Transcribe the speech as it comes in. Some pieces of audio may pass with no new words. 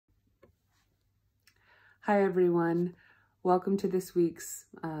Hi everyone, welcome to this week's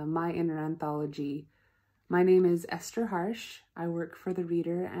My Inner Anthology. My name is Esther Harsh. I work for The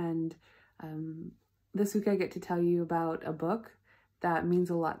Reader, and this week I get to tell you about a book that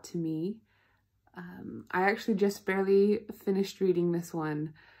means a lot to me. I actually just barely finished reading this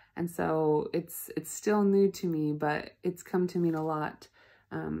one, and so it's still new to me, but it's come to mean a lot.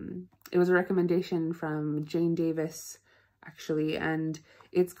 It was a recommendation from Jane Davis, actually, and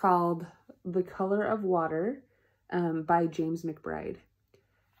it's called The Color of Water by James McBride.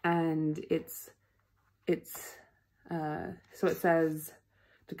 And so it says,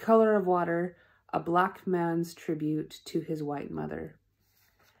 The Color of Water, a Black Man's Tribute to His White Mother.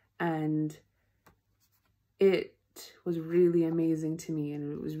 And it was really amazing to me,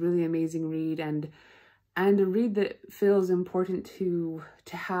 and it was really amazing read, and a read that feels important to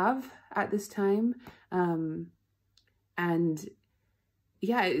have at this time. And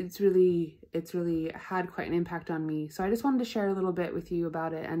yeah, it's really had quite an impact on me. So I just wanted to share a little bit with you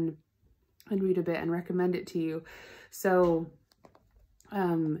about it and read a bit and recommend it to you. So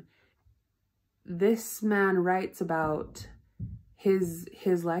this man writes about his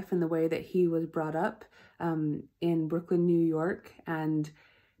life and the way that he was brought up in Brooklyn, New York, and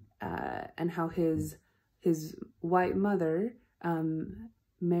how his white mother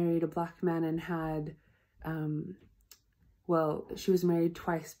married a Black man and had well, she was married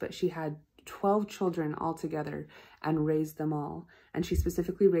twice, but she had 12 children altogether and raised them all. And she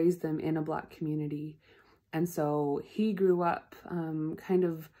specifically raised them in a Black community. And so he grew up kind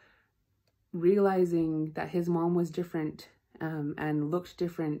of realizing that his mom was different and looked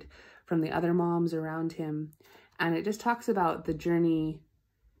different from the other moms around him. And it just talks about the journey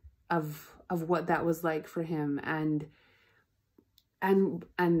of what that was like for him. And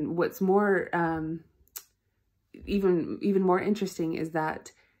what's more, even more interesting is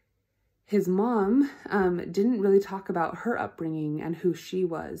that his mom didn't really talk about her upbringing and who she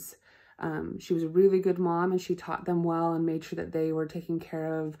was. She was a really good mom, and she taught them well and made sure that they were taken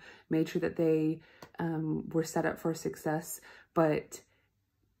care of, made sure that they were set up for success, but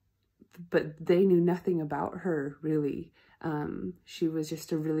they knew nothing about her, really. She was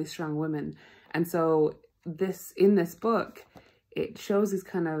just a really strong woman. And so in this book, it shows these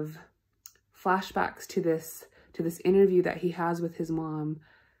kind of flashbacks to this interview that he has with his mom,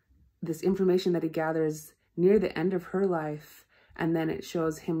 this information that he gathers near the end of her life, and then it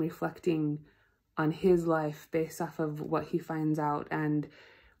shows him reflecting on his life based off of what he finds out. And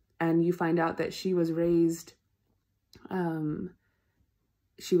you find out that she was raised in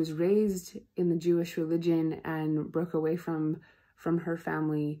the Jewish religion and broke away from her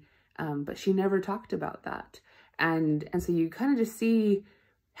family, but she never talked about that. And so you kind of just see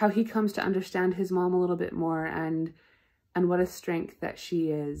how he comes to understand his mom a little bit more, and what a strength that she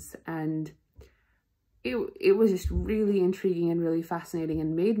is. And it was just really intriguing and really fascinating,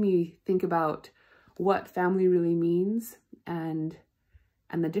 and made me think about what family really means and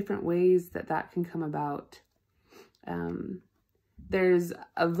the different ways that can come about. There's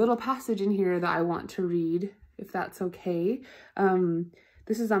a little passage in here that I want to read, if that's okay.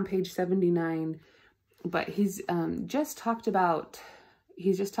 This is on page 79, but he's just talked about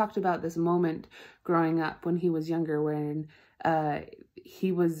this moment growing up when he was younger, when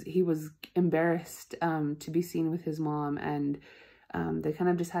he was embarrassed to be seen with his mom, and they kind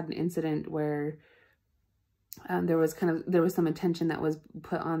of just had an incident where there was some attention that was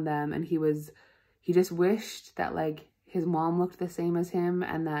put on them, and he just wished that like his mom looked the same as him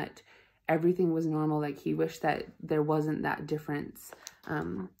and that everything was normal. Like he wished that there wasn't that difference.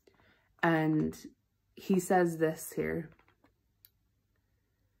 And he says this here.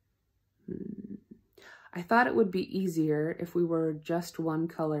 I thought it would be easier if we were just one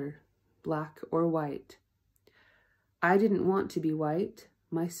color, black or white. I didn't want to be white.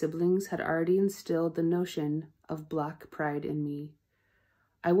 My siblings had already instilled the notion of black pride in me.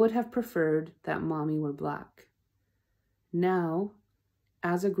 I would have preferred that mommy were black. Now,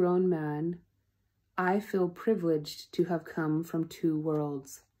 as a grown man, I feel privileged to have come from two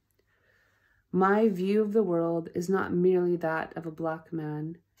worlds. My view of the world is not merely that of a black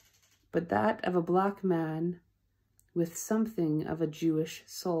man, but that of a black man with something of a Jewish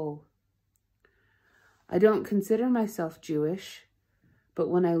soul. I don't consider myself Jewish, but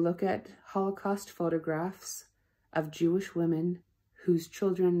when I look at Holocaust photographs of Jewish women whose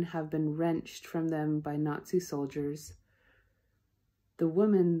children have been wrenched from them by Nazi soldiers, the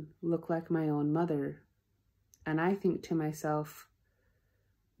women look like my own mother, and I think to myself,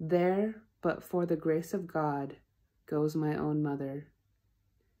 there, but for the grace of God, goes my own mother,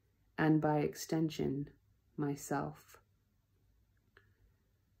 and by extension, myself.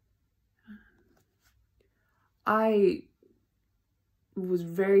 I was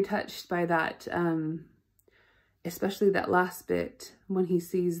very touched by that, especially that last bit when he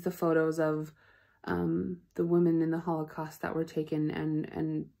sees the photos of the women in the Holocaust that were taken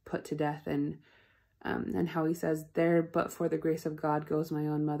and put to death, and how he says, "There, but for the grace of God, goes my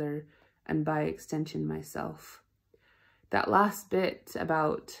own mother, and by extension myself." That last bit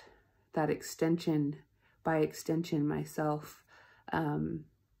about that extension, by extension myself,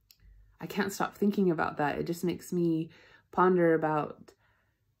 I can't stop thinking about that. It just makes me ponder about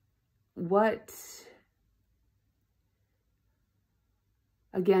what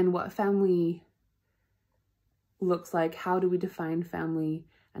family looks like. How do we define family,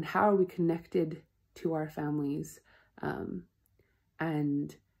 and how are we connected to our families, and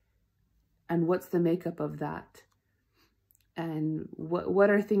what's the makeup of that, and what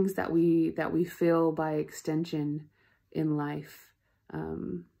are things that we feel by extension in life,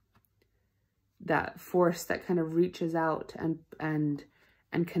 that force that kind of reaches out and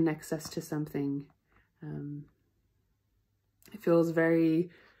connects us to something. It feels very,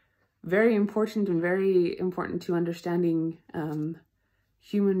 very important, and very important to understanding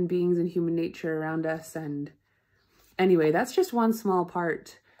human beings and human nature around us. And anyway, that's just one small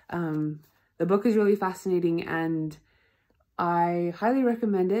part. The book is really fascinating, and I highly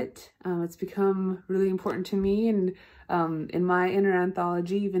recommend it. It's become really important to me and in my inner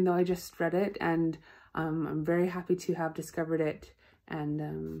anthology, even though I just read it, and I'm very happy to have discovered it, and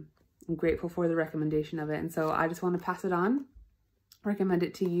I'm grateful for the recommendation of it. And so I just want to pass it on, recommend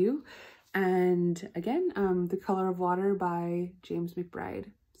it to you. And again, The Color of Water by James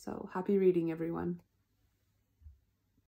McBride. So happy reading, everyone.